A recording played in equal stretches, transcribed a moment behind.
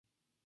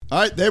All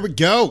right, there we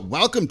go.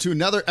 Welcome to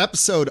another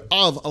episode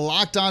of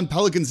Locked On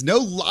Pelicans. No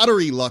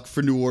lottery luck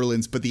for New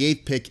Orleans, but the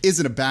 8th pick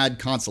isn't a bad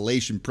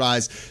consolation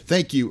prize.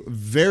 Thank you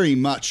very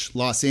much,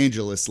 Los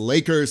Angeles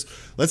Lakers.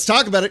 Let's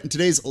talk about it in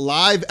today's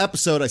live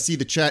episode. I see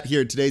the chat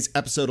here in today's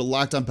episode of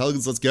Locked On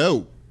Pelicans. Let's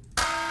go.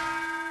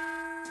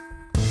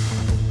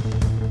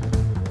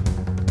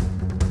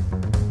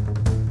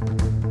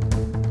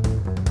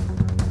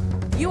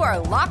 You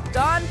are Locked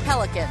On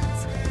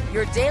Pelicans,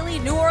 your daily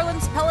New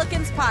Orleans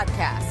Pelicans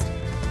podcast.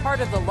 Part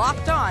of the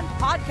Locked On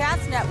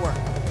Podcast Network,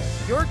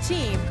 your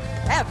team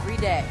every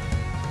day.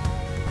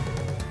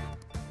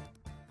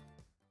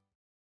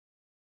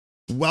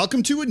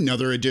 Welcome to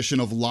another edition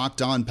of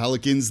Locked On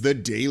Pelicans, the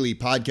daily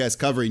podcast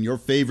covering your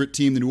favorite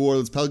team, the New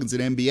Orleans Pelicans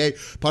and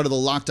NBA, part of the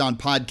Locked On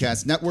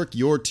Podcast Network,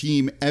 your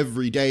team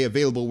every day,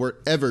 available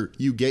wherever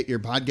you get your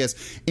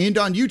podcasts, and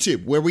on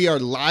YouTube, where we are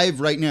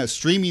live right now,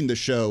 streaming the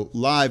show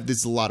live. This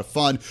is a lot of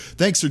fun.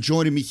 Thanks for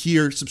joining me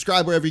here.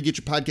 Subscribe wherever you get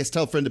your podcast.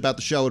 Tell a friend about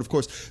the show. And of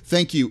course,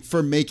 thank you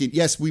for making,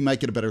 yes, we might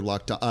get a better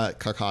Locked On,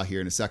 Kaka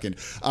here in a second.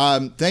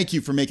 Thank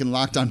you for making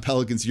Locked On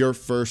Pelicans your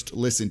first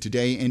listen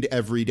today and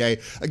every day.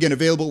 Again,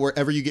 available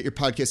wherever you get your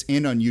podcast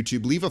and on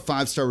YouTube. Leave a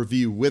 5-star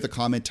review with a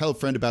comment. Tell a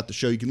friend about the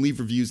show. You can leave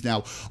reviews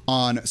now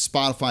on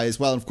Spotify as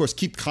well. And of course,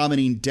 keep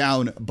commenting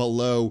down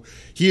below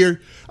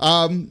here.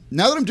 Now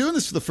that I'm doing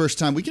this for the first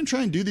time, we can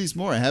try and do these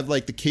more. I have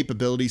like the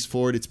capabilities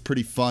for it. It's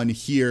pretty fun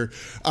here.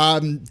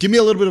 Give me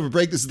a little bit of a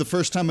break. This is the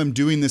first time I'm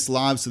doing this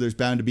live, so there's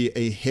bound to be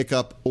a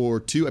hiccup or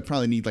two. I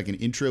probably need like an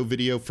intro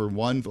video for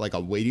one, like a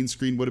waiting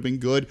screen would have been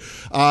good.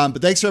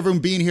 But thanks for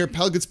everyone being here.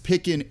 Pelicans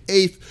picking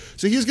 8th.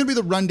 So here's going to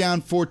be the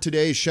rundown for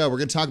today's show. We're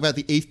going to talk about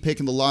the 8th pick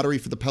in the lottery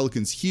for the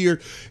Pelicans here.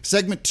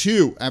 Segment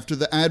 2, after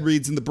the ad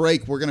reads and the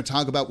break, we're going to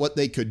talk about what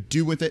they could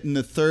do with it. In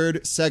the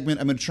third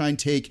segment, I'm going to try and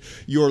take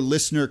your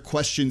listener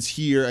questions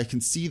here. I can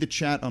see the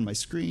chat on my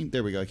screen.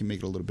 There we go. I can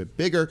make it a little bit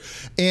bigger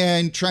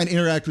and try and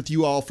interact with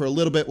you all for a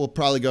little bit. We'll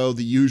probably go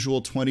the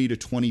usual 20 to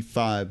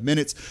 25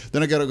 minutes.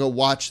 Then I got to go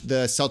watch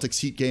the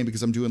Celtics Heat game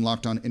because I'm doing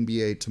Locked On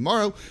NBA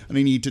tomorrow, and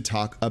I need to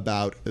talk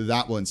about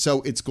that one.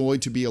 So it's going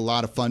to be a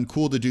lot of fun.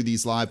 Cool to do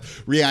these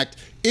live, react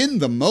in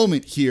the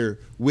moment here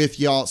with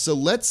y'all. So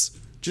let's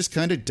just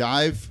kind of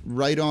dive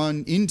right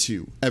on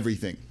into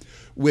everything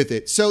with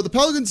it. So the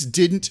Pelicans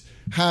didn't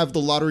have the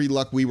lottery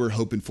luck we were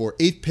hoping for.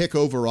 8th pick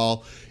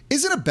overall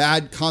isn't a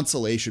bad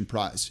consolation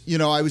prize. You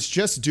know, I was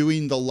just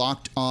doing the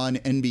Locked On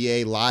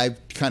NBA live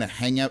kind of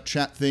hangout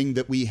chat thing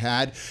that we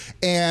had,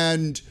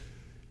 and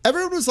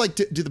everyone was like,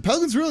 do the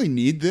Pelicans really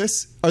need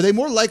this? Are they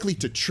more likely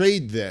to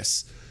trade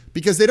this?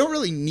 Because they don't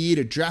really need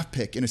a draft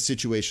pick in a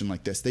situation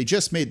like this. They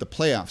just made the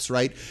playoffs,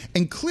 right?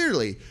 And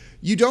clearly,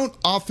 you don't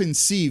often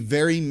see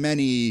very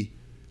many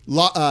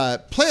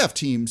playoff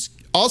teams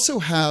also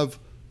have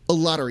a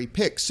lottery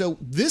pick. So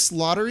this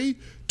lottery,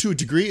 to a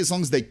degree, as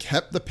long as they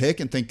kept the pick,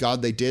 and thank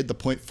God they did, the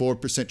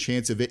 0.4%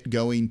 chance of it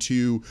going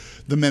to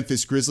the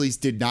Memphis Grizzlies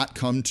did not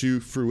come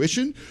to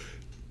fruition.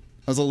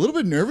 I was a little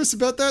bit nervous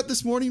about that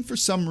this morning for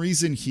some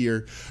reason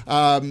here.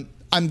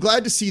 I'm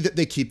glad to see that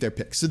they keep their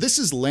pick. So this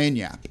is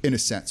lagniappe in a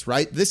sense,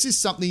 right? This is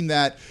something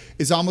that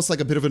is almost like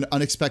a bit of an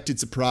unexpected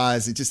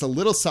surprise. It's just a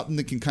little something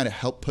that can kind of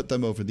help put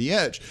them over the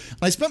edge. And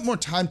I spent more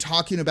time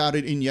talking about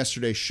it in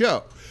yesterday's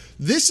show.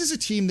 This is a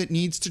team that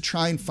needs to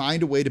try and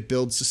find a way to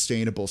build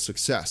sustainable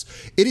success.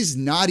 It is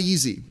not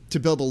easy to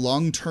build a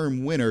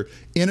long-term winner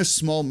in a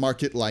small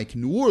market like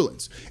New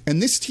Orleans.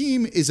 And this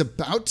team is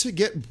about to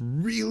get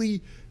really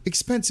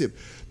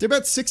expensive. They're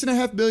about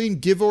 $6.5 million,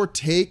 give or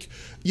take,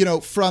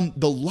 from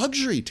the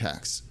luxury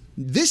tax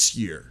this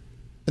year.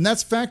 And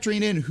that's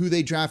factoring in who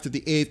they drafted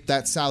the 8th,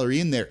 that salary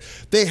in there.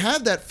 They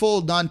have that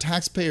full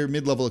non-taxpayer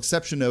mid-level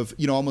exception of,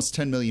 almost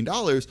 $10 million.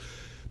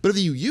 But if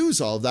you use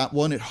all of that,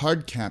 one, it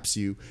hard caps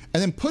you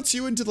and then puts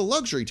you into the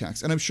luxury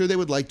tax. And I'm sure they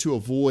would like to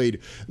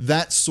avoid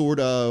that sort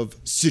of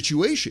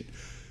situation.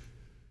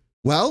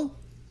 Well,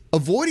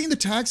 avoiding the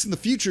tax in the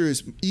future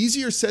is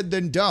easier said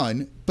than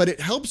done, but it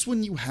helps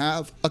when you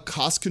have a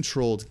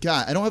cost-controlled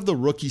guy. I don't have the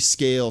rookie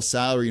scale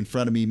salary in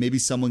front of me. Maybe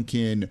someone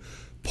can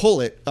pull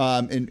it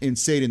and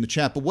say it in the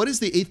chat. But what is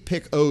the 8th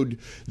pick owed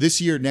this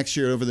year, next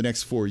year, over the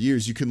next 4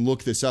 years? You can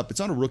look this up. It's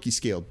on a rookie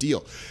scale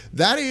deal.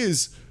 That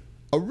is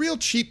a real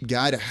cheap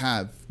guy to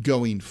have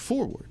going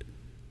forward.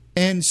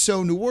 And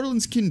so New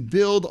Orleans can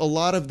build a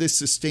lot of this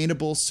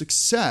sustainable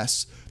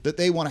success that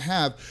they want to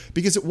have,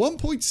 because at one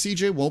point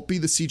CJ won't be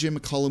the CJ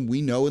McCollum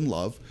we know and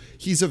love.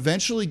 He's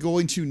eventually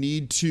going to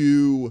need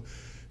to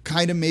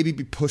kind of maybe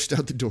be pushed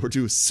out the door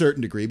to a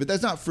certain degree, but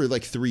that's not for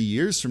like 3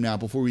 years from now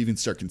before we even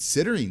start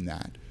considering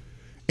that.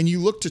 And you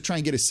look to try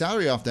and get his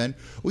salary off then,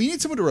 well, you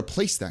need someone to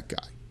replace that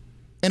guy.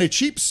 And a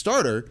cheap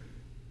starter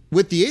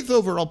with the 8th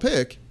overall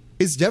pick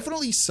is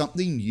definitely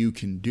something you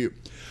can do.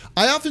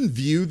 I often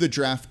view the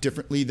draft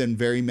differently than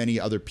very many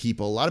other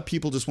people. A lot of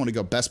people just want to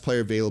go best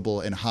player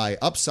available and high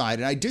upside,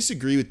 and I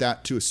disagree with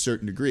that to a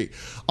certain degree.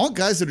 I want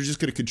guys that are just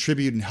going to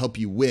contribute and help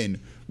you win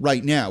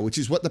right now, which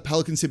is what the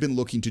Pelicans have been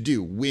looking to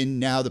do, win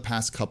now the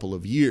past couple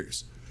of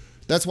years.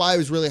 That's why I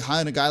was really high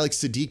on a guy like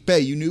Saddiq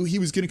Bey. You knew he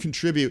was going to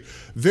contribute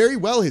very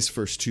well his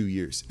first 2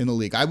 years in the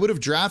league. I would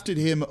have drafted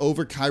him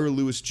over Kira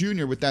Lewis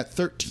Jr. with that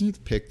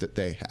 13th pick that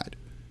they had.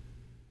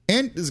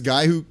 And this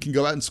guy who can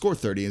go out and score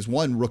 30 is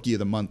one rookie of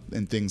the month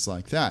and things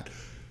like that.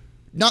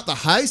 Not the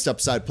highest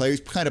upside player. He's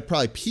kind of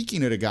probably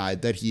peaking at a guy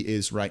that he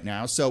is right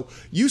now. So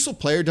useful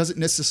player doesn't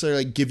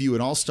necessarily give you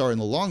an all-star in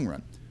the long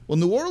run. Well,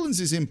 New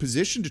Orleans is in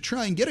position to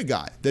try and get a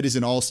guy that is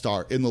an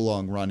all-star in the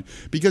long run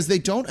because they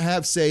don't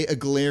have, say, a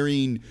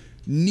glaring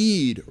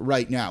need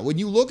right now. When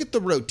you look at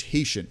the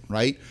rotation,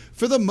 right,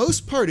 for the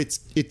most part,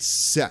 it's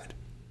set.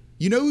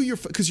 You know,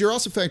 because you're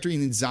also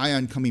factoring in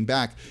Zion coming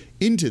back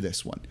into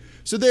this one.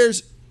 So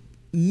there's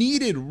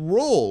needed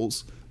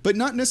roles, but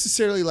not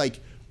necessarily like,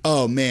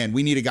 oh man,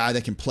 we need a guy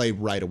that can play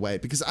right away.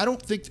 Because I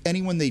don't think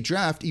anyone they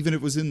draft, even if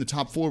it was in the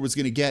top 4, was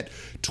going to get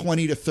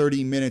 20 to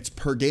 30 minutes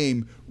per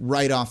game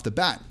right off the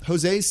bat.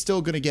 Jose's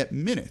still going to get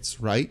minutes,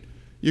 right?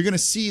 You're going to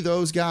see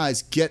those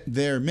guys get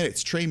their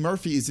minutes. Trey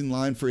Murphy is in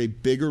line for a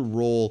bigger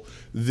role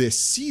this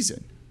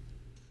season.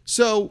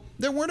 So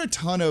there weren't a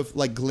ton of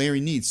like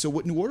glaring needs. So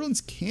what New Orleans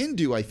can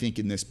do, I think,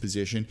 in this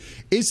position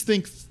is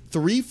think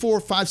 3, 4,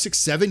 5, 6,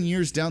 7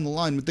 years down the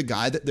line with the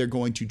guy that they're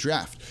going to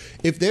draft.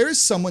 If there is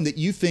someone that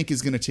you think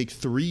is going to take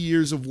 3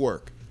 years of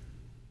work,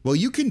 well,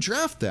 you can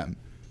draft them.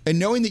 And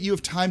knowing that you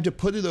have time to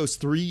put those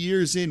 3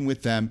 years in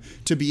with them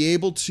to be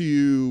able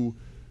to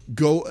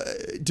go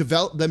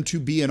develop them to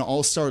be an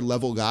all-star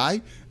level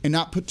guy and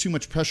not put too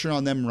much pressure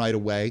on them right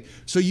away.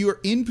 So you are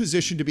in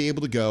position to be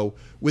able to go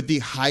with the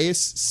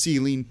highest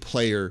ceiling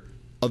player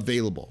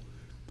available.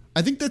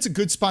 I think that's a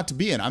good spot to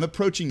be in. I'm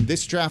approaching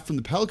this draft from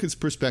the Pelicans'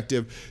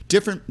 perspective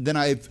different than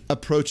I've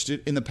approached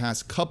it in the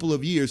past couple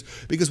of years,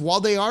 because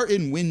while they are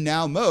in win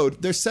now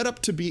mode, they're set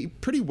up to be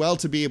pretty well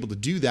to be able to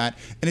do that.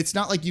 And it's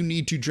not like you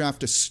need to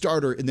draft a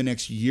starter in the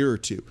next year or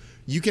two.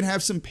 You can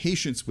have some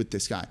patience with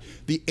this guy.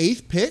 The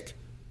 8th pick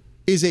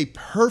is a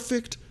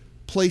perfect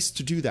place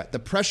to do that. The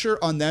pressure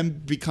on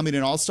them becoming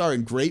an all-star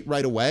and great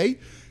right away,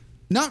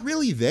 not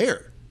really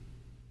there.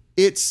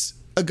 It's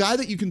a guy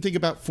that you can think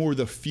about for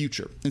the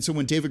future. And so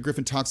when David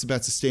Griffin talks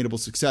about sustainable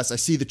success, I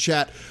see the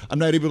chat. I'm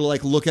not able to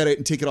like look at it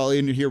and take it all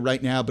in here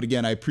right now. But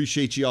again, I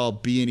appreciate you all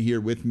being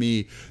here with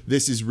me.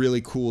 This is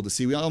really cool to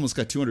see. We almost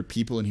got 200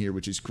 people in here,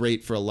 which is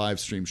great for a live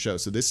stream show.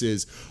 So this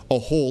is a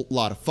whole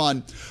lot of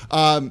fun.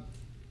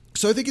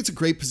 So I think it's a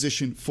great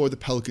position for the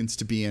Pelicans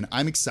to be in.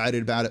 I'm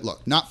excited about it.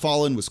 Look, not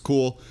falling was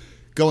cool.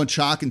 Going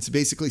chalk and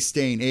basically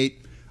staying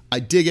 8. I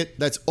dig it.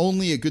 That's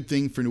only a good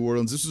thing for New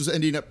Orleans. This was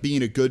ending up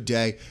being a good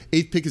day.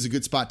 8th pick is a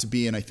good spot to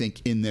be in, I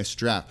think, in this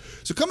draft.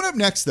 So coming up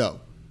next,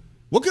 though,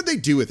 what could they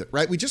do with it,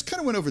 right? We just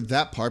kind of went over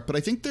that part, but I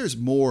think there's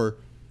more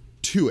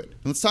to it.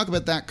 And let's talk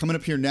about that coming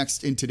up here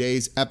next in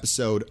today's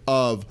episode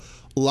of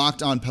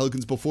Locked On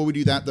Pelicans. Before we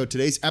do that, though,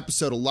 today's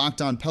episode of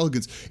Locked On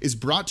Pelicans is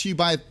brought to you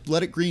by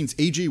Athletic Greens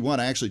AG1.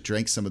 I actually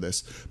drank some of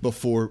this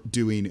before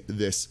doing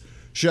this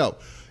show.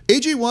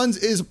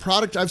 AG1s is a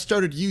product I've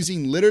started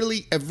using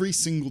literally every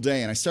single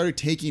day, and I started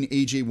taking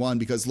AG1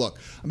 because, look,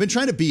 I've been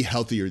trying to be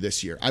healthier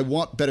this year. I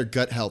want better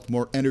gut health,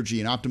 more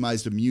energy, an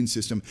optimized immune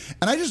system,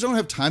 and I just don't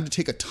have time to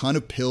take a ton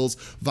of pills,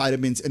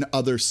 vitamins, and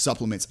other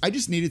supplements. I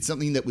just needed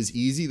something that was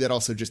easy that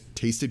also just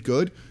tasted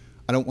good.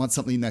 I don't want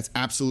something that's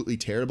absolutely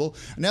terrible.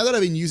 Now that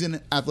I've been using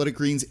Athletic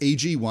Greens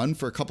AG1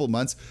 for a couple of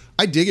months,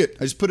 I dig it.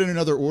 I just put in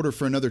another order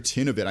for another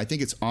tin of it. I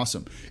think it's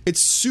awesome. It's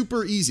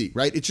super easy,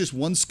 right? It's just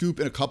 1 scoop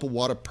in a cup of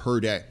water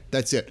per day.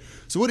 That's it.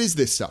 So what is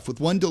this stuff?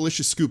 With 1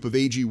 delicious scoop of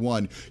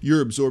AG1,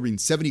 you're absorbing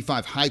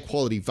 75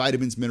 high-quality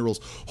vitamins, minerals,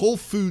 whole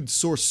food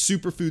source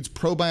superfoods,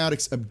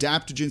 probiotics,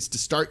 adaptogens to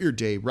start your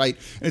day right.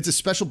 And it's a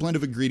special blend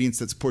of ingredients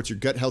that supports your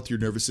gut health, your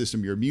nervous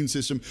system, your immune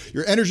system,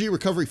 your energy,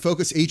 recovery,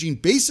 focus, aging,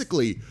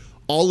 basically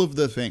all of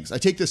the things. I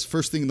take this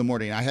first thing in the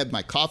morning. I have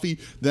my coffee,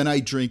 then I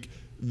drink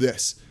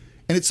this.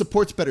 And it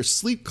supports better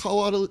sleep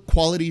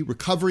quality,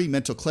 recovery,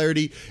 mental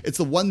clarity. It's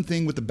the one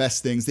thing with the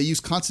best things. They use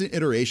constant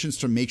iterations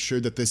to make sure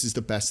that this is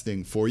the best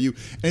thing for you.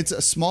 And it's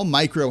a small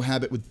micro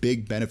habit with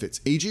big benefits.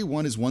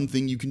 AG1 is one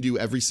thing you can do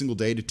every single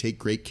day to take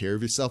great care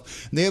of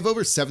yourself. And they have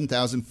over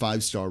 7,000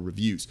 5-star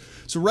reviews.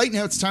 So right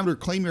now it's time to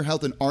reclaim your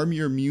health and arm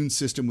your immune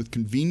system with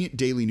convenient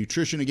daily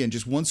nutrition. Again,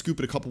 just 1 scoop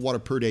and a cup of water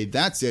per day.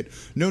 That's it.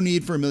 No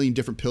need for a million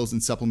different pills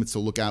and supplements to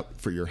look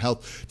out for your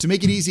health. To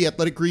make it easy,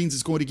 Athletic Greens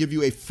is going to give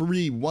you a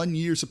free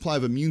 1-year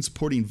supply of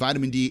immune-supporting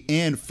vitamin D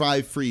and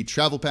 5 free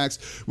travel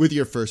packs with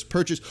your first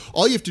purchase.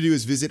 All you have to do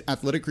is visit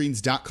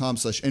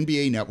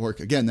athleticgreens.com/NBA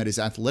network. Again, that is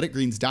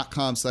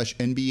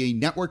athleticgreens.com/NBA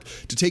network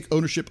to take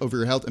ownership over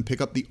your health and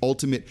pick up the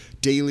ultimate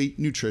daily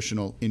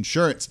nutritional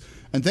insurance.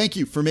 And thank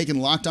you for making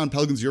Locked On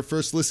Pelicans your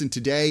first listen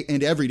today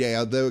and every day.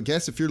 Although I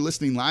guess if you're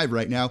listening live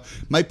right now,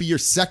 might be your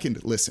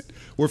second listen.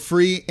 We're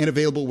free and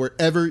available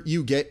wherever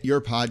you get your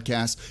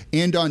podcasts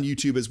and on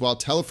YouTube as well.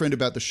 Tell a friend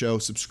about the show,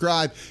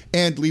 subscribe,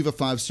 and leave a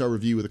 5-star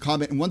review with a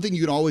comment. And one thing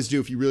you can always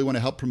do if you really want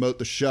to help promote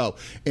the show,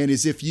 and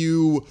is if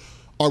you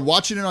are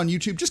watching it on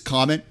YouTube, just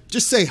comment,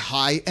 just say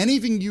hi.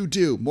 Anything you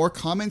do, more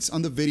comments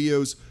on the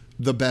videos,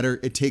 the better.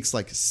 It takes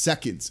like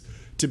seconds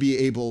to be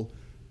able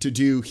to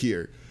do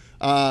here.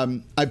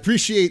 I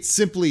appreciate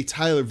Simply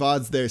Tyler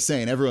Vods there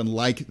saying everyone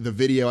like the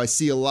video. I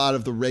see a lot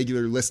of the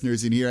regular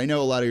listeners in here. I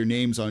know a lot of your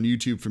names on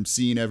YouTube from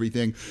seeing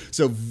everything.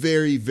 So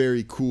very,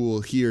 very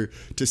cool here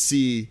to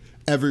see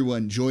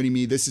everyone joining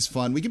me. This is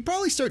fun. We can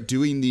probably start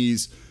doing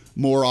these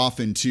more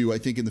often too, I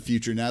think, in the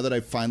future, now that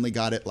I've finally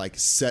got it like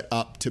set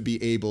up to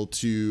be able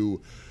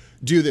to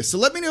do this. So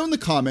let me know in the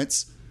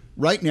comments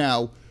right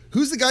now,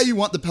 who's the guy you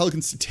want the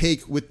Pelicans to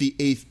take with the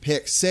 8th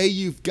pick? Say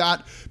you've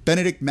got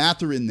Benedict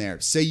Mathurin there.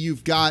 Say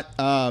you've got,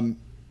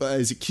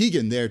 is it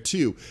Keegan there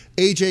too?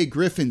 AJ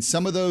Griffin,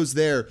 some of those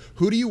there.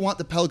 Who do you want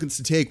the Pelicans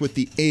to take with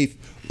the 8th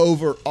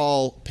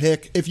overall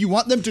pick? If you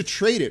want them to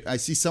trade it, I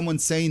see someone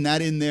saying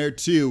that in there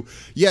too.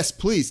 Yes,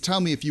 please tell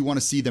me if you want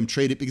to see them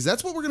trade it, because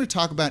that's what we're going to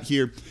talk about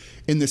here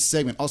in this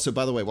segment. Also,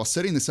 by the way, while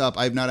setting this up,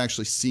 I have not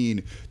actually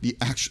seen the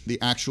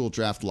actual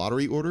draft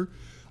lottery order.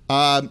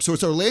 So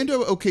it's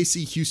Orlando,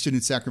 OKC, Houston,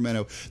 and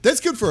Sacramento.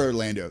 That's good for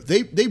Orlando.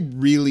 They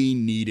really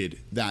needed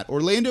that.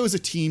 Orlando is a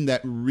team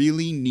that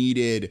really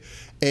needed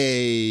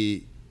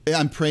I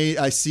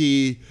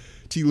see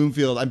T.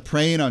 Loomfield. I'm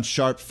praying on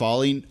Sharp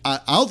falling. I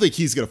don't think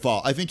he's going to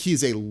fall. I think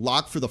he's a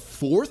lock for the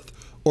 4th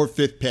or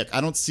 5th pick. I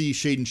don't see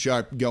Shaedon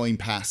Sharpe going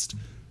past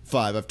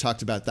 5. I've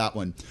talked about that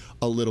one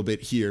a little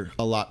bit here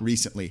a lot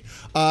recently.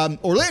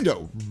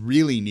 Orlando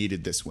really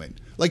needed this win.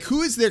 Like,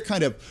 who is their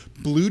kind of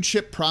blue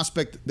chip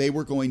prospect that they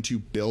were going to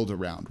build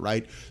around,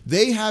 right?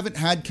 They haven't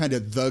had kind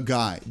of the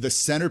guy, the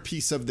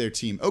centerpiece of their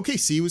team.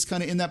 OKC was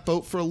kind of in that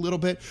boat for a little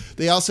bit.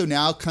 They also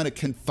now kind of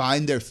can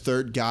find their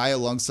 3rd guy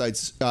alongside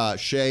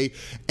Shea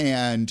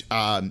and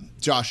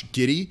Josh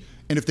Giddey.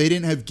 And if they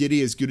didn't have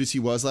Giddey as good as he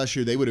was last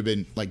year, they would have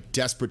been like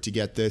desperate to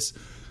get this.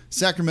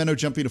 Sacramento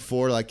jumping to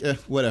 4, like,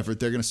 whatever.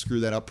 They're going to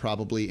screw that up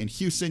probably. And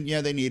Houston, yeah,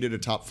 they needed a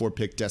top 4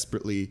 pick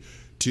desperately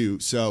too.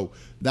 So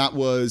that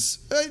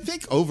was, I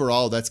think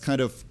overall, that's kind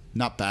of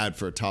not bad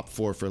for a top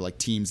 4 for like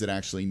teams that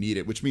actually need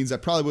it, which means I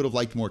probably would have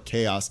liked more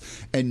chaos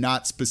and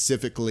not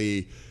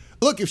specifically.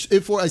 Look,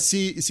 if I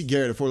see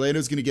Garrett, if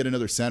Orlando's going to get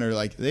another center,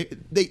 like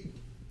they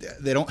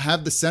don't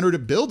have the center to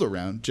build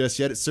around just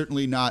yet. It's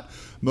certainly not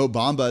Mo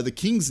Bamba. The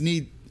Kings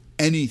need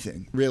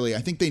anything, really. I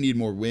think they need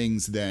more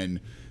wings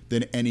than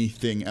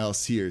anything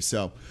else here.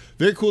 So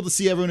very cool to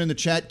see everyone in the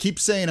chat. Keep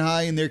saying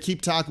hi in there.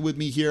 Keep talking with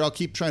me here. I'll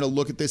keep trying to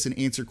look at this and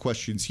answer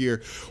questions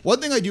here. One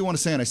thing I do want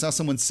to say, and I saw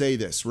someone say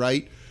this,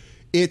 right?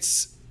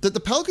 It's that the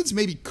Pelicans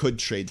maybe could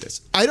trade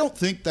this. I don't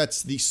think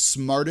that's the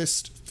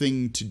smartest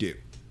thing to do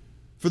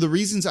for the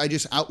reasons I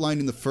just outlined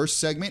in the first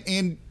segment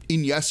and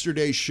in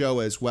yesterday's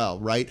show as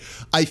well, right?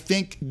 I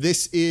think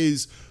this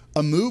is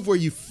a move where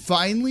you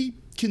finally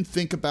can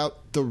think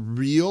about the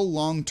real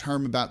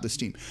long-term about this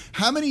team.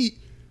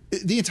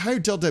 The entire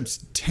Dell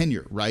Demps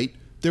tenure, right?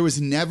 There was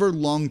never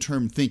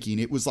long-term thinking.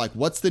 It was like,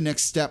 what's the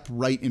next step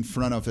right in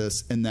front of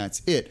us? And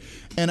that's it.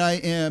 And I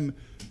am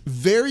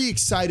very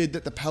excited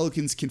that the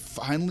Pelicans can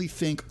finally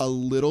think a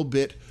little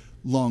bit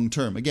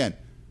long-term. Again,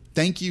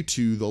 thank you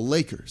to the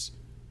Lakers.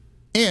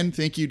 And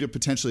thank you to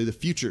potentially the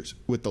futures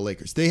with the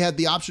Lakers. They had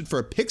the option for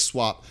a pick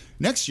swap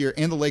next year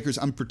and the Lakers'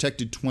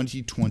 unprotected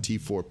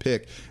 2024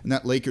 pick. And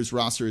that Lakers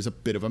roster is a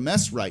bit of a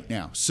mess right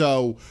now.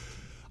 So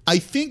I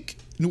think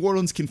New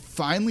Orleans can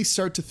finally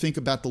start to think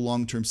about the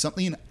long term,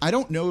 something I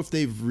don't know if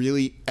they've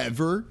really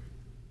ever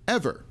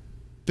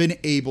been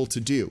able to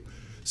do.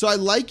 So I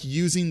like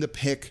using the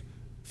pick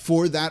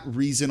for that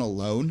reason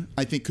alone.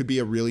 I think could be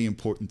a really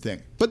important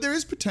thing. But there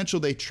is potential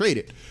they trade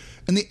it.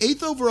 And the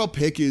 8th overall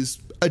pick is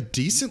a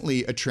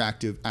decently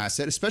attractive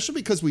asset, especially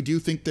because we do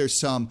think there's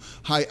some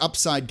high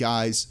upside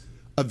guys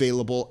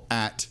available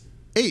at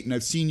 8. And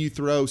I've seen you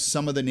throw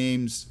some of the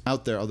names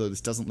out there, although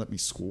this doesn't let me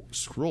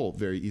scroll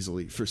very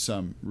easily for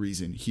some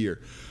reason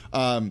here.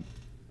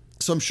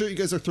 So I'm sure you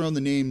guys are throwing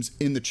the names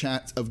in the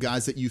chat of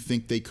guys that you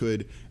think they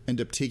could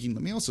end up taking.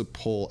 Let me also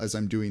pull as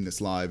I'm doing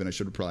this live, and I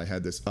should have probably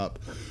had this up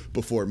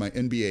before, my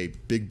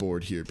NBA big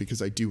board here,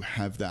 because I do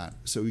have that.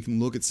 So we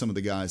can look at some of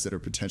the guys that are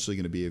potentially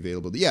going to be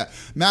available. Yeah,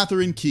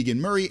 Mathurin, Keegan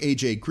Murray,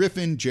 AJ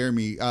Griffin,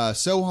 Jeremy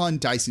Sohan,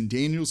 Dyson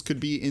Daniels could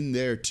be in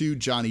there too,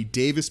 Johnny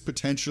Davis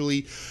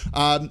potentially.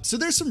 So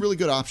there's some really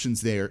good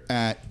options there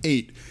at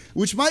 8,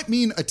 which might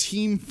mean a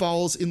team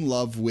falls in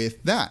love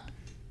with that.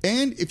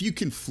 And if you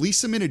can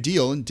fleece him in a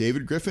deal, and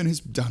David Griffin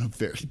has done a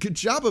very good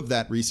job of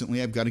that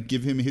recently, I've got to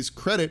give him his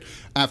credit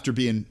after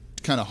being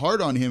kind of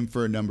hard on him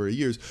for a number of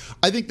years.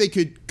 I think they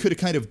could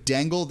kind of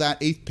dangle that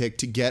 8th pick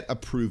to get a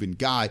proven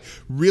guy,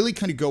 really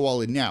kind of go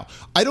all in now.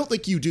 I don't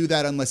think you do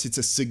that unless it's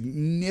a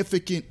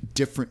significant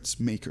difference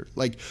maker.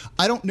 Like,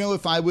 I don't know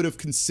if I would have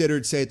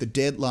considered, say, at the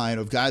deadline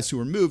of guys who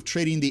were moved,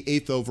 trading the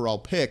 8th overall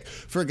pick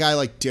for a guy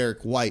like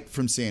Derek White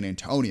from San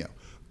Antonio.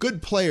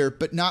 Good player,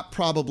 but not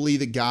probably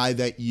the guy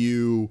that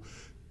you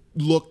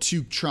look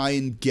to try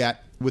and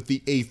get with the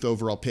 8th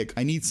overall pick.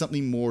 I need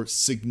something more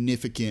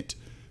significant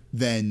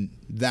than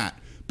that.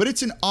 But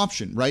it's an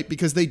option, right?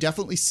 Because they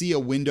definitely see a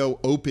window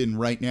open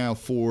right now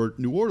for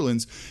New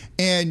Orleans.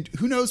 And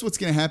who knows what's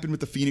going to happen with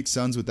the Phoenix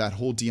Suns with that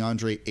whole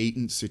DeAndre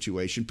Ayton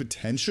situation.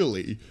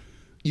 Potentially,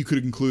 you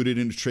could include it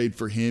in a trade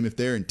for him if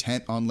they're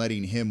intent on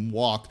letting him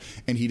walk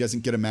and he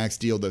doesn't get a max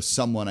deal, though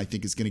someone I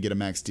think is going to get a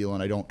max deal,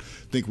 and I don't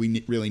think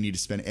we really need to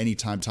spend any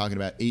time talking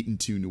about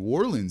 8-2 New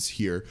Orleans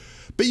here.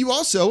 But you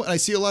also, and I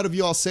see a lot of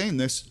you all saying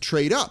this,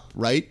 trade up,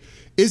 right?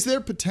 Is there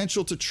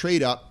potential to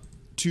trade up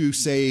to,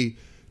 say,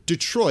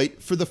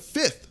 Detroit for the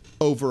 5th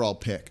overall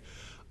pick?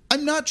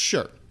 I'm not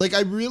sure. Like,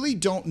 I really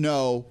don't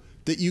know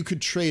that you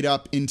could trade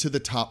up into the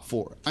top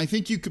 4. I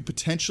think you could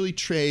potentially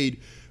trade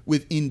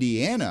with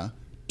Indiana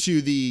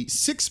to the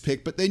 6th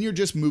pick, but then you're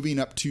just moving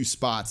up 2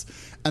 spots.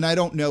 And I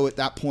don't know at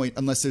that point,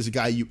 unless there's a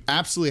guy you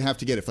absolutely have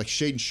to get. If like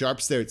Shaedon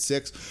Sharpe's there at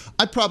 6,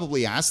 I'd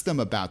probably ask them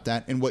about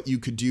that and what you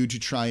could do to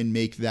try and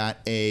make that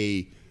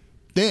a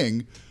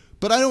thing.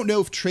 But I don't know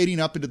if trading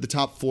up into the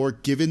top 4,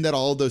 given that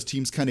all of those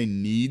teams kind of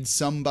need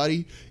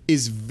somebody,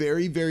 is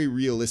very, very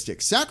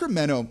realistic.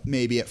 Sacramento,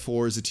 maybe at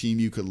 4, is a team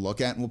you could look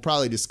at, and we'll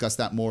probably discuss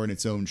that more in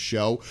its own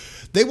show.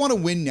 They want to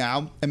win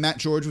now, and Matt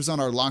George was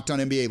on our Locked On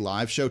NBA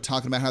live show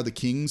talking about how the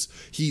Kings,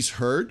 he's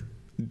heard,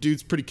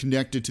 dude's pretty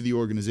connected to the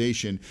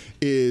organization,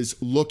 is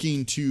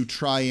looking to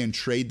try and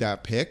trade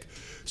that pick.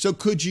 So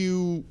could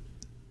you,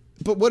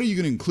 but what are you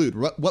going to include?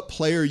 What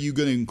player are you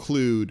going to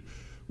include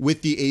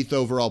with the 8th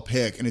overall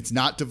pick, and it's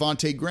not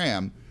Devontae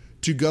Graham,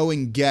 to go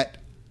and get,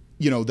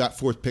 that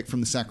 4th pick from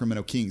the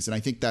Sacramento Kings? And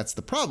I think that's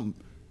the problem,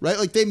 right?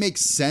 Like, they make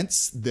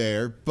sense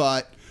there,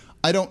 but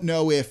I don't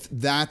know if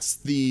that's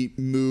the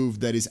move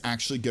that is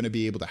actually going to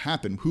be able to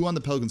happen. Who on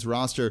the Pelicans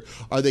roster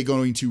are they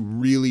going to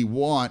really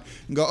want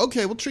and go,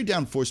 okay, we'll trade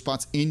down 4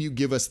 spots and you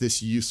give us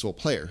this useful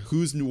player?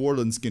 Who's New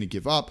Orleans going to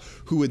give up?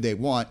 Who would they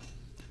want?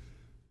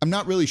 I'm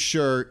not really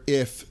sure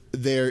if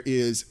there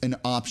is an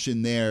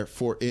option there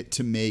for it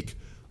to make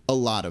a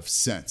lot of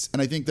sense.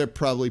 And I think they're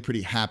probably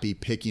pretty happy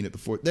picking at the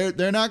 4th.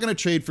 They're not going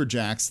to trade for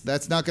Jax.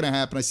 That's not going to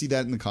happen. I see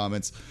that in the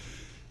comments.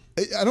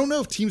 I don't know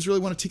if teams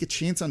really want to take a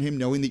chance on him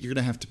knowing that you're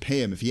going to have to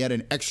pay him. If he had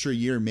an extra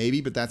year, maybe,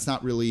 but that's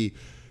not really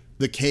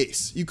the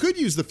case. You could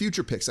use the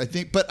future picks, I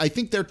think, but I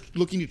think they're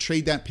looking to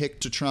trade that pick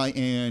to try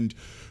and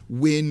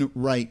win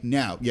right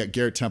now. Yeah,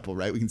 Garrett Temple,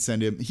 right? We can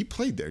send him. He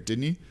played there,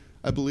 didn't he?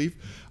 I believe.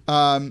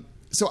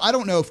 So I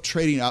don't know if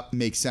trading up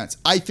makes sense.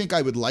 I think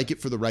I would like it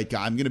for the right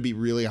guy. I'm going to be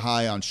really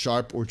high on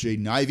Sharpe or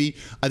Jaden Ivey.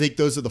 I think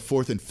those are the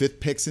 4th and 5th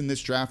picks in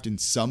this draft in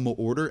some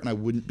order, and I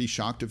wouldn't be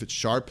shocked if it's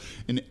Sharpe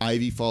and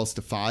Ivey falls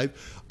to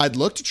 5. I'd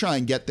look to try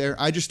and get there.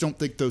 I just don't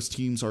think those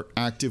teams are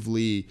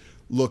actively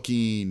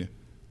looking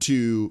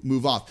to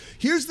move off.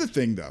 Here's the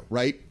thing, though,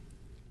 right?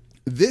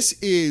 This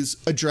is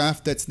a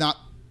draft that's not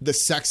the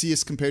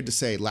sexiest compared to,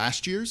 say,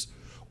 last year's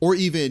or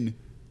even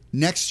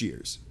next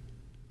year's.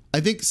 I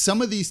think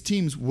some of these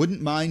teams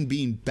wouldn't mind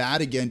being bad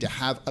again to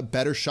have a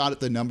better shot at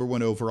the number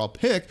 1 overall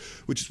pick,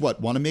 which is what,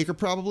 Wanamaker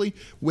probably,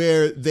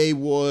 where they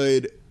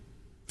would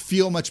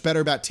feel much better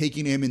about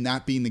taking him and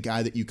that being the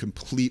guy that you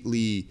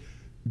completely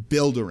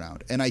build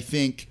around. And I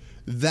think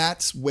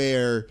that's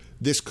where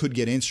this could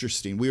get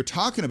interesting. We were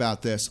talking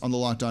about this on the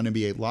Locked On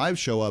NBA live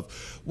show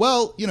of,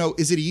 well,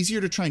 is it easier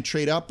to try and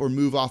trade up or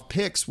move off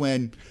picks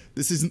when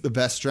this isn't the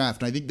best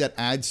draft? And I think that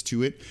adds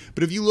to it.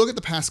 But if you look at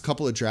the past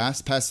couple of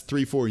drafts, past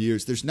 3-4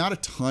 years, there's not a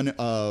ton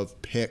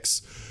of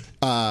picks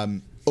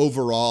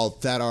overall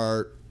that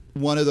are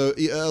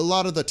a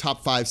lot of the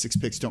top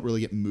 5-6 picks don't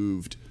really get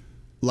moved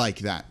like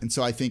that. And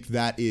so I think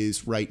that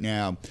is right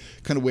now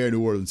kind of where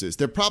New Orleans is.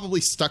 They're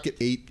probably stuck at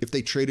 8. If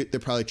they trade it, they're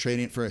probably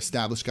trading it for an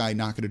established guy,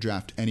 not going to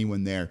draft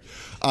anyone there.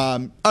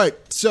 All right,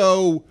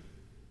 so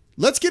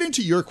let's get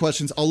into your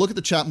questions. I'll look at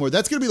the chat more.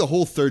 That's going to be the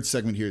whole 3rd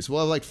segment here. So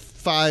we'll have like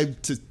 5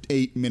 to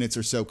 8 minutes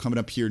or so coming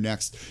up here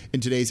next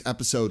in today's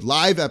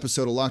live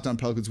episode of Locked On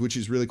Pelicans, which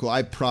is really cool. I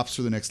have props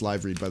for the next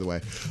live read, by the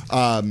way.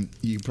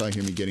 You can probably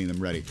hear me getting them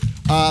ready.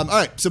 All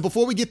right, so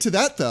before we get to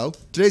that, though,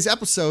 today's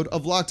episode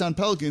of Locked On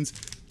Pelicans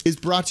is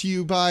brought to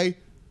you by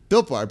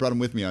Built Bar. I brought them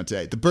with me on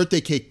today. The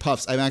birthday cake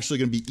puffs. I'm actually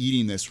going to be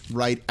eating this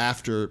right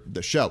after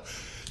the show.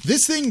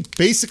 This thing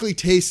basically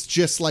tastes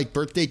just like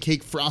birthday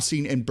cake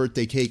frosting and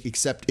birthday cake,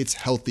 except it's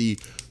healthy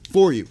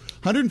for you.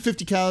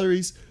 150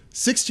 calories,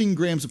 16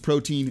 grams of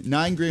protein,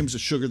 9 grams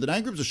of sugar. The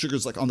 9 grams of sugar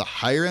is like on the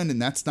higher end,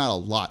 and that's not a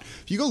lot.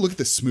 If you go look at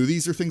the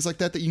smoothies or things like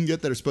that you can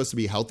get that are supposed to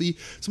be healthy,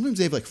 sometimes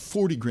they have like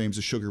 40 grams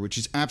of sugar, which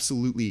is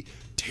absolutely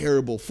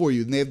terrible for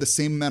you. And they have the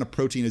same amount of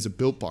protein as a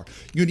Built Bar.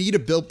 You can eat a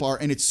Built Bar,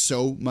 and it's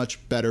so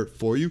much better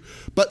for you.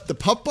 But the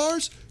Puff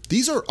Bars,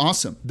 these are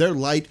awesome. They're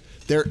light.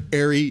 They're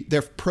airy.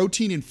 They're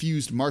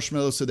protein-infused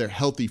marshmallows, so they're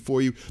healthy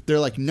for you. They're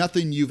like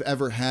nothing you've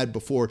ever had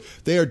before.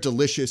 They are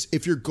delicious.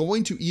 If you're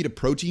going to eat a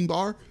protein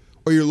bar,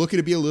 or you're looking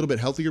to be a little bit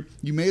healthier,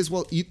 you may as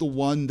well eat the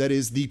one that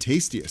is the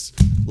tastiest.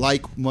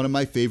 Like one of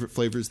my favorite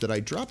flavors that I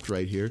dropped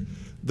right here,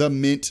 the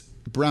mint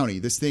brownie.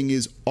 This thing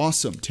is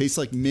awesome. Tastes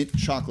like mint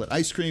chocolate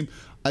ice cream.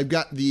 I've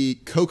got the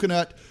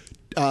coconut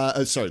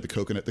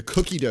the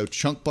cookie dough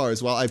chunk bar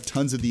as well. I have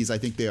tons of these. I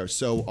think they are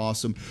so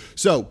awesome.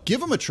 So give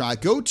them a try.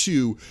 Go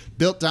to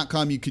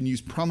built.com. You can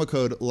use promo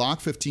code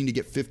LOCK15 to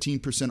get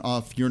 15%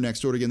 off your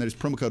next order. Again, that is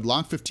promo code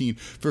LOCK15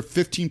 for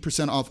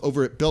 15% off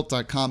over at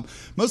built.com.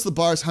 Most of the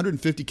bars,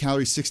 150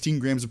 calories, 16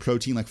 grams of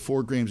protein, like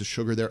 4 grams of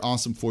sugar. They're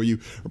awesome for you.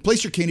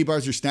 Replace your candy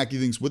bars, your snacky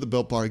things with a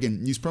Built bar.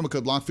 Again, use promo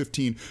code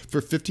LOCK15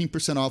 for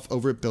 15% off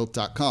over at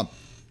built.com.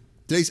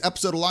 Today's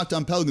episode of Locked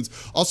On Pelicans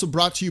also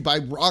brought to you by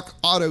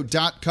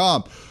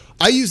rockauto.com.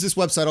 I use this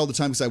website all the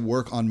time because I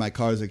work on my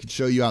cars. I can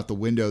show you out the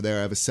window there.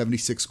 I have a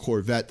 76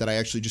 Corvette that I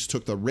actually just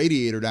took the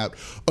radiator out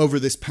over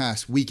this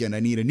past weekend. I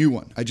need a new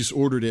one. I just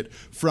ordered it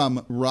from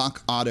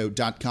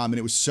rockauto.com, and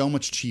it was so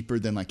much cheaper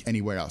than like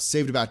anywhere else.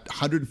 Saved about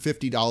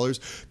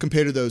 $150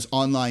 compared to those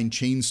online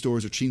chain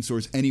stores or chain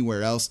stores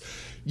anywhere else.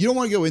 You don't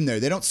want to go in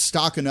there. They don't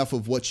stock enough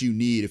of what you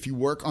need. If you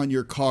work on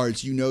your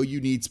cars, you know you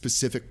need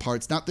specific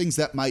parts, not things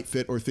that might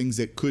fit or things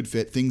that could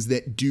fit, things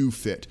that do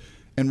fit.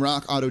 And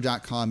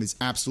rockauto.com is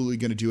absolutely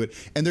going to do it.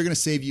 And they're going to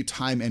save you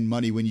time and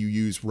money when you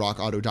use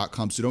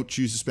rockauto.com. So don't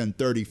choose to spend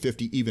 30,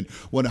 50, even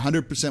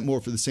 100%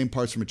 more for the same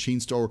parts from a chain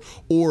store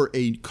or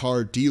a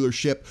car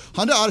dealership.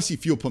 Honda Odyssey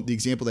fuel pump, the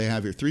example they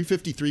have here,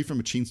 $353 from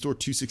a chain store,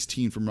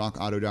 $216 from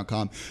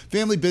rockauto.com.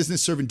 Family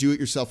business serving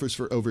do-it-yourselfers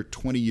for over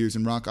 20 years,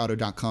 and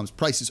rockauto.com's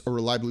prices are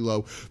reliably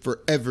low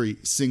for every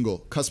single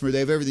customer. They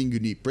have everything you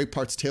need: brake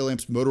parts, tail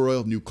lamps, motor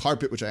oil, new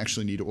carpet, which I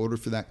actually need to order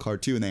for that car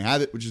too, and they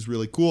have it, which is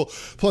really cool.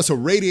 Plus a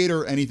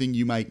radiator, anything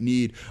you might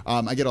need.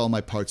 I get all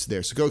my parts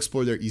there. So go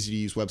explore their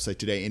easy-to-use website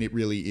today, and it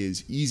really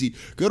is easy.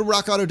 Go to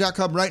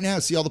rockauto.com right now.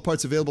 See all the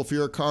parts available for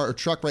your car or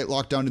truck right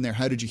locked down in there.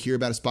 How did you hear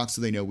about us box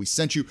so they know we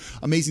sent you.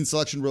 Amazing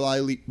selection,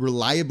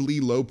 reliably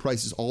low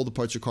prices, all the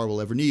parts your car will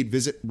ever need.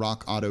 Visit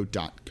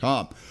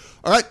rockauto.com.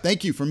 All right,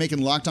 thank you for making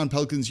Locked On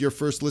Pelicans your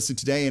first listen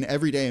today and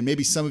every day. And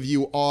maybe some of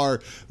you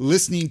are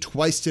listening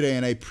twice today,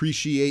 and I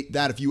appreciate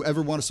that. If you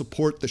ever want to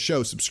support the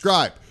show,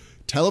 subscribe.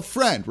 Tell a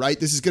friend, right?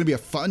 This is going to be a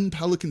fun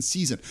Pelican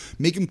season.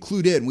 Make them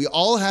clued in. We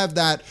all have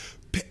that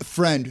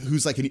friend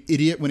who's like an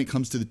idiot when it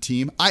comes to the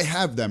team. I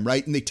have them,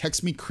 right? And they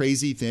text me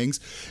crazy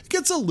things. It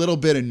gets a little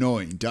bit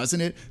annoying,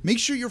 doesn't it? Make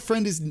sure your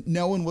friend is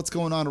knowing what's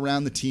going on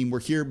around the team. We're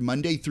here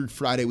Monday through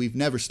Friday. We've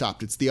never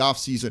stopped. It's the off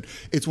season.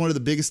 It's one of the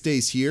biggest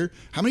days here.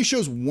 How many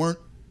shows weren't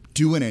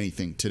doing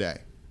anything today?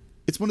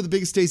 It's one of the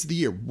biggest days of the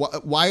year.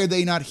 Why are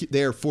they not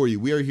there for you?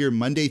 We are here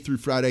Monday through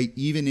Friday,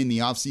 even in the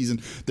off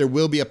season. There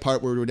will be a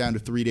part where we're down to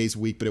 3 days a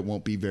week, but it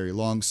won't be very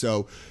long.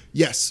 So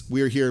yes,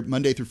 we are here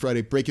Monday through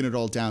Friday, breaking it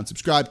all down.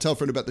 Subscribe, tell a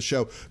friend about the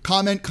show.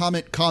 Comment,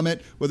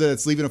 whether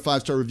that's leaving a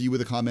 5-star review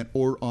with a comment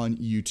or on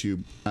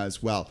YouTube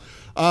as well.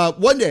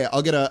 One day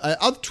I'll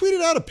tweet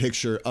it out a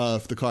picture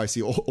of the car. I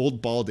see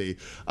old Baldy.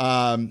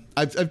 I've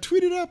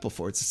tweeted out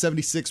before. It's a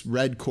 76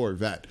 red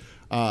Corvette.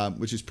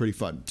 Which is pretty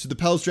fun. So the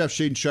Pels draft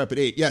Shaedon Sharpe at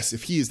 8. Yes,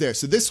 if he is there.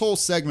 So this whole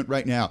segment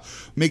right now,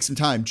 make some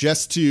time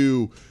just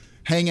to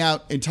hang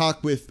out and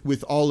talk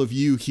with all of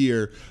you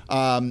here.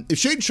 If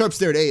Shaedon Sharpe's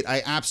there at 8,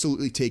 I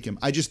absolutely take him.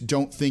 I just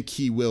don't think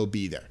he will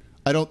be there.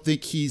 I don't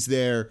think he's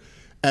there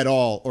at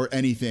all or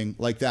anything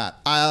like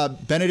that.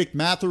 Benedict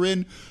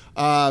Mathurin,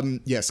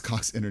 yes,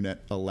 Cox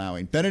Internet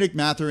allowing. Benedict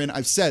Mathurin,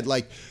 I've said,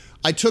 like,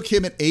 I took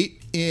him at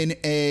 8 in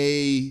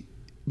a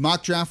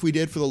mock draft we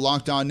did for the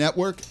Locked On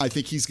Network. I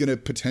think he's going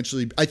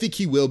to I think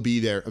he will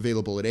be there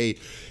available at 8.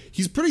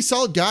 He's a pretty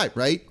solid guy,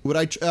 right?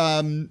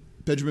 Benjamin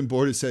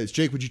Borda says,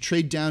 Jake, would you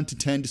trade down to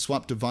 10 to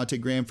swap Devontae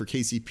Graham for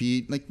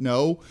KCP? Like,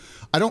 no,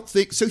 I don't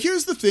think so.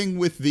 Here's the thing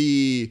with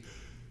the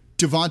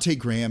Devontae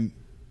Graham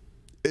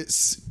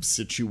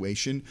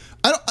situation.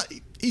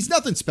 He's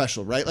nothing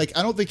special, right? Like,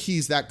 I don't think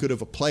he's that good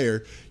of a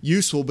player,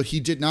 useful, but he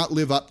did not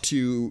live up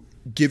to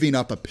giving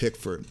up a pick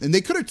for him. And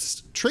they could have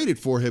traded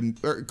for him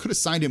or could have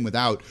signed him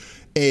without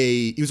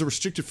he was a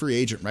restricted free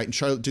agent, right? And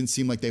Charlotte didn't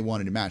seem like they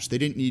wanted to match. They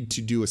didn't need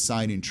to do a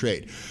sign and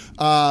trade.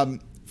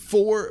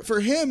 For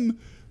him,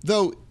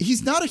 though,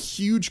 he's not a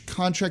huge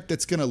contract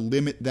that's going to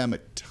limit them a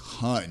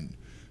ton.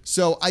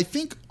 So I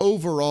think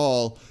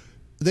overall,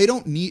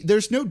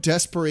 there's no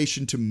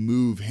desperation to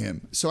move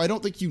him. So I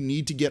don't think you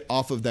need to get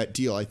off of that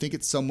deal. I think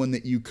it's someone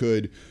that you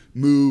could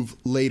move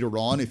later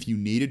on if you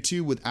needed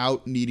to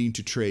without needing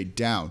to trade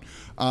down.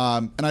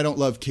 And I don't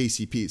love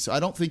KCP. So I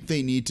don't think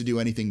they need to do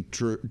anything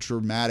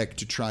dramatic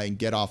to try and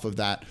get off of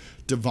that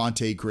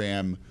Devontae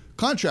Graham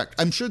contract.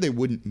 I'm sure they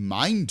wouldn't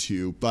mind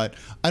to, but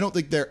I don't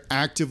think they're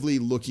actively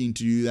looking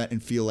to do that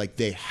and feel like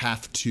they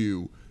have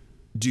to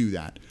do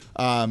that.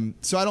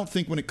 So I don't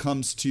think when it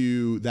comes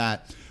to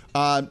that,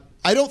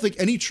 I don't think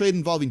any trade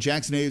involving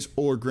Jackson Hayes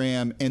or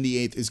Graham and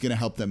the 8th is going to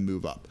help them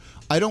move up.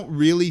 I don't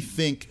really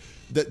think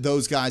that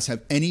those guys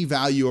have any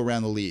value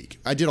around the league.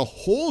 I did a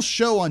whole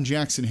show on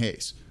Jackson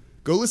Hayes.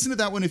 Go listen to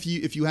that one if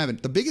you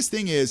haven't. The biggest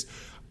thing is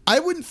I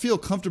wouldn't feel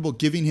comfortable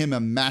giving him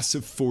a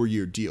massive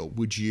 4-year deal.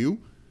 Would you?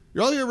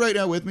 You're all here right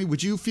now with me.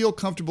 Would you feel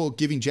comfortable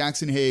giving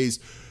Jackson Hayes,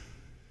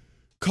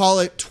 call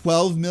it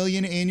 $12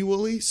 million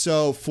annually,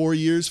 so 4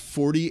 years,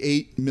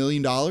 $48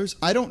 million?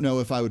 I don't know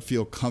if I would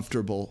feel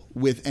comfortable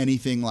with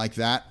anything like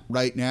that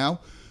right now.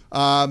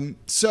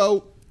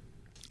 So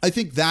I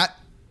think that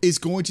is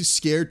going to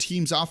scare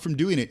teams off from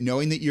doing it,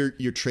 knowing that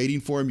you're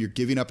trading for him, you're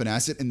giving up an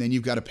asset, and then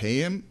you've got to pay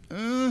him.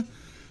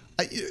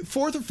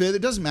 Fourth or fifth,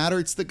 it doesn't matter.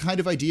 It's the kind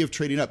of idea of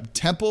trading up.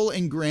 Temple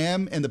and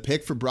Graham and the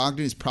pick for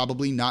Brogdon is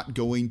probably not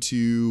going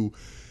to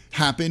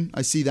happen.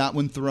 I see that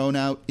one thrown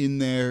out in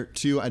there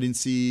too. I didn't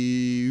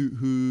see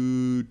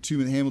who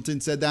Hamilton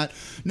said that.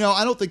 No,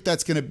 I don't think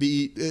that's going to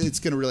be. It's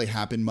going to really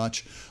happen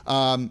much.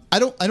 I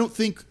don't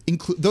think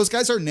those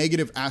guys are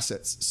negative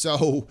assets.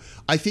 So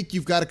I think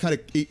you've got to kind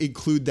of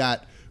include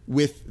that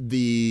with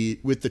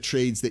the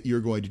trades that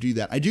you're going to do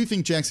that. I do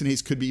think Jackson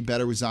Hayes could be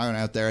better with Zion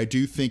out there. I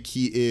do think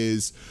he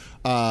is,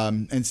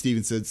 and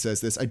Stevenson says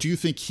this, I do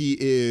think he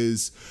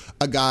is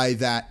a guy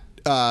that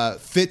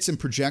fits and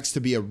projects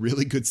to be a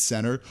really good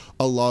center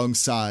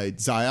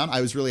alongside Zion.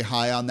 I was really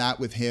high on that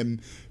with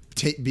him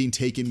being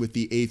taken with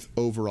the 8th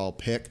overall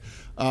pick.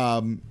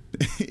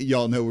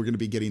 Y'all know we're going to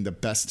be getting the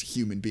best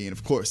human being.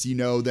 Of course, you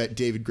know that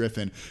David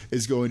Griffin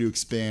is going to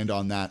expand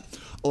on that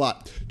a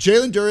lot.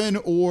 Jalen Duren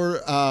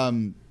or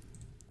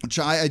which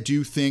I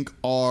do think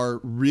are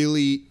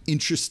really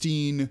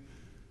interesting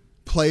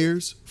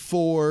players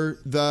for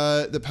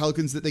the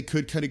Pelicans that they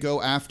could kind of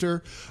go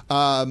after.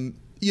 Ochai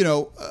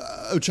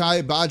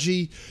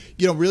Agbaji,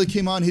 really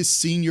came on his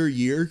senior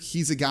year.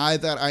 He's a guy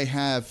that I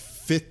have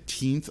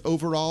 15th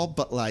overall,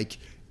 but like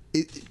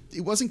it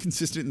wasn't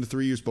consistent in the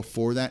 3 years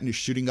before that, and his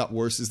shooting got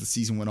worse as the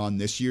season went on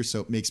this year,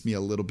 so it makes me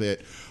a little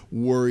bit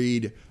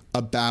worried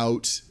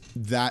about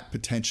that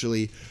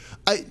potentially.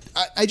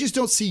 I just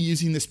don't see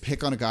using this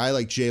pick on a guy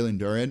like Jalen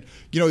Duren.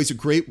 He's a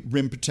great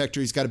rim protector.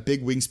 He's got a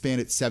big wingspan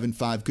at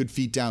 7'5", good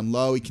feet down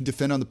low. He can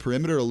defend on the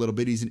perimeter a little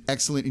bit. He's an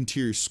excellent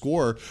interior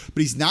scorer,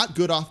 but he's not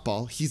good off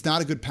ball. He's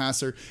not a good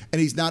passer, and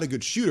he's not a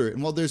good shooter.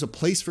 And while there's a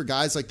place for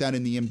guys like that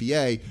in the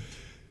NBA,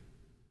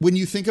 when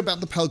you think about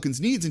the Pelicans'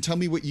 needs, and tell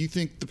me what you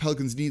think the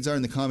Pelicans' needs are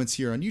in the comments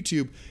here on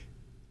YouTube,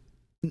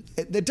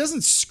 that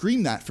doesn't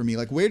scream that for me.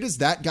 Like, where does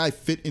that guy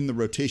fit in the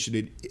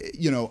rotation?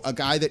 A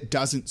guy that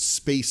doesn't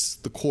space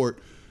the court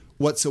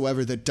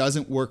whatsoever, that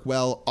doesn't work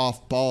well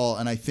off ball.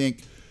 And I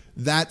think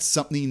that's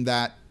something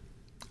that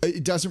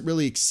it doesn't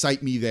really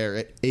excite me there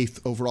at 8th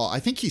overall. I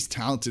think he's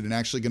talented and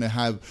actually going to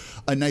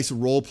have a nice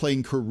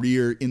role-playing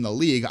career in the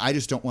league. I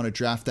just don't want to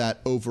draft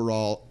that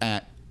overall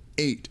at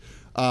 8.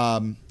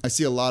 I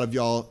see a lot of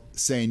y'all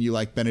saying you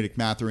like Benedict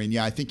Mathurin.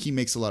 Yeah, I think he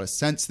makes a lot of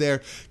sense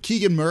there.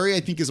 Keegan Murray, I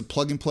think, is a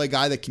plug-and-play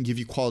guy that can give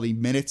you quality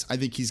minutes. I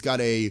think he's got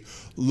a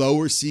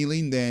lower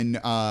ceiling than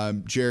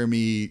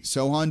Jeremy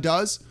Sohan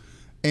does.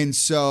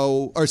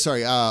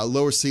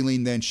 Lower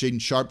ceiling than Shaedon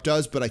Sharpe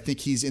does, but I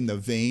think he's in the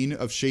vein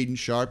of Shaedon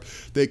Sharpe.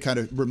 They kind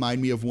of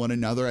remind me of one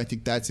another. I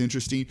think that's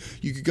interesting.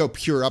 You could go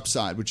pure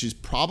upside, which is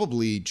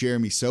probably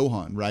Jeremy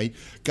Sohan, right?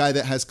 Guy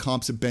that has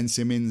comps of Ben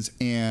Simmons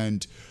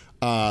and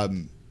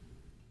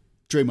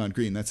Draymond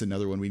Green. That's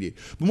another one we need.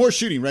 But more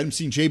shooting, right? I'm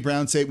seeing Jay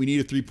Brown say we need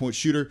a 3-point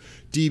shooter.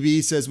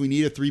 DB says we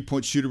need a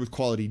 3-point shooter with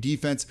quality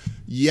defense.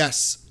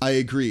 Yes, I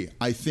agree.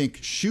 I think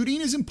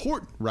shooting is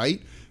important,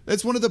 right?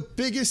 That's one of the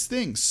biggest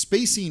things.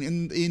 Spacing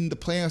in the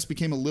playoffs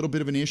became a little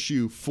bit of an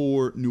issue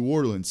for New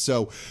Orleans.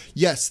 So,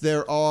 yes,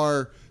 there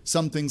are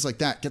some things like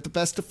that. Get the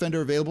best defender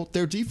available.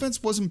 Their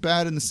defense wasn't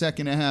bad in the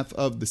second half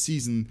of the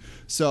season,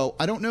 so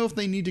I don't know if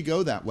they need to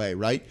go that way,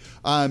 right?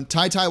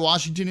 Ty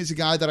Washington is a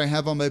guy that I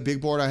have on my big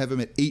board. I have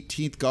him at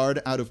 18th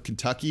guard out of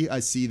Kentucky.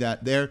 I see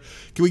that there.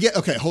 Can we get,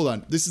 okay, hold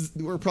on.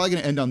 We're probably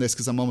going to end on this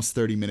because I'm almost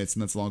 30 minutes,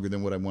 and that's longer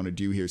than what I want to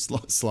do here.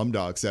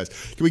 Slumdog says,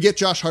 can we get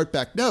Josh Hart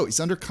back? No, he's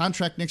under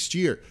contract next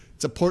year.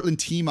 It's a Portland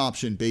team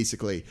option,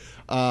 basically.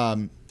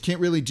 Can't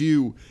really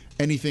do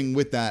anything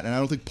with that, and I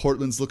don't think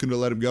Portland's looking to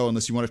let him go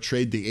unless you want to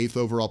trade the 8th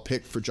overall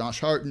pick for Josh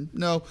Hart. And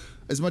no,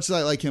 as much as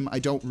I like him, I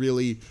don't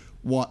really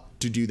want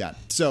to do that.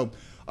 So,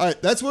 all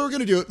right, that's what we're going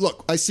to do.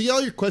 Look, I see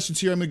all your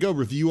questions here. I'm going to go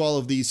review all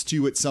of these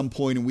too at some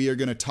point, and we are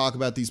going to talk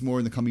about these more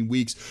in the coming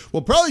weeks.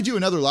 We'll probably do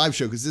another live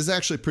show because this is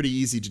actually pretty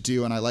easy to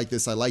do, and I like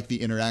this. I like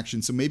the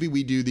interaction. So maybe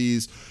we do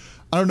these,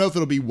 I don't know if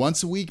it'll be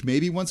once a week,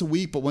 maybe once a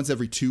week, but once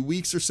every 2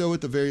 weeks or so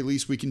at the very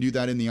least. We can do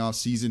that in the off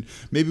season.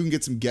 Maybe we can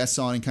get some guests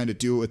on and kind of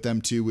do it with them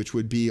too, which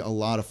would be a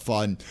lot of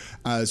fun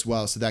as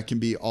well. So that can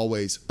be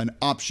always an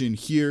option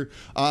here.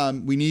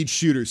 We need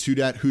shooters. Who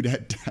dat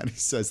daddy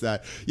says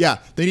that. Yeah,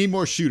 they need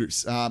more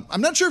shooters.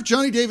 I'm not sure if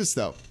Johnny Davis,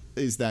 though,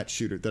 is that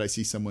shooter that I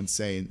see someone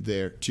saying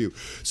there too.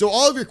 So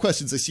all of your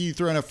questions, I see you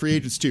throwing out free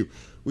agents too.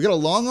 We got a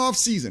long off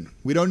season.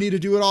 We don't need to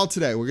do it all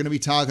today. We're going to be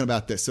talking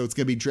about this. So it's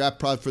going to be draft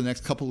prod for the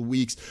next couple of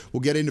weeks.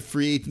 We'll get into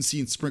free agency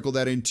and sprinkle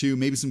that in too.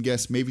 Maybe some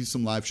guests, maybe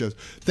some live shows.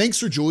 Thanks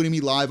for joining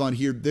me live on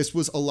here. This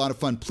was a lot of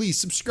fun. Please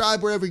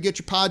subscribe wherever you get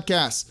your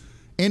podcasts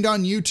and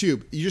on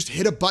YouTube. You just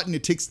hit a button.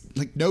 It takes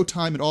like no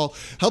time at all.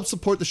 Help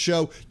support the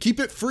show. Keep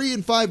it free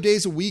in 5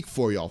 days a week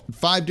for y'all.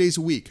 5 days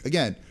a week.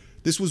 Again,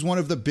 this was one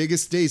of the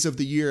biggest days of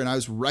the year, and I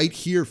was right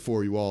here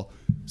for you all.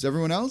 Is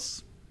everyone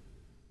else?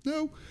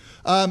 No.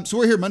 So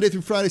we're here Monday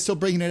through Friday, still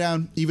breaking it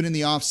down, even in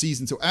the off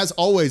season. So as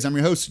always, I'm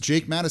your host,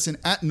 Jake Madison,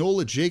 at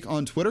NOLA Jake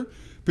on Twitter.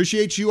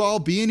 Appreciate you all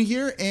being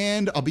here,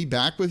 and I'll be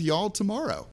back with y'all tomorrow.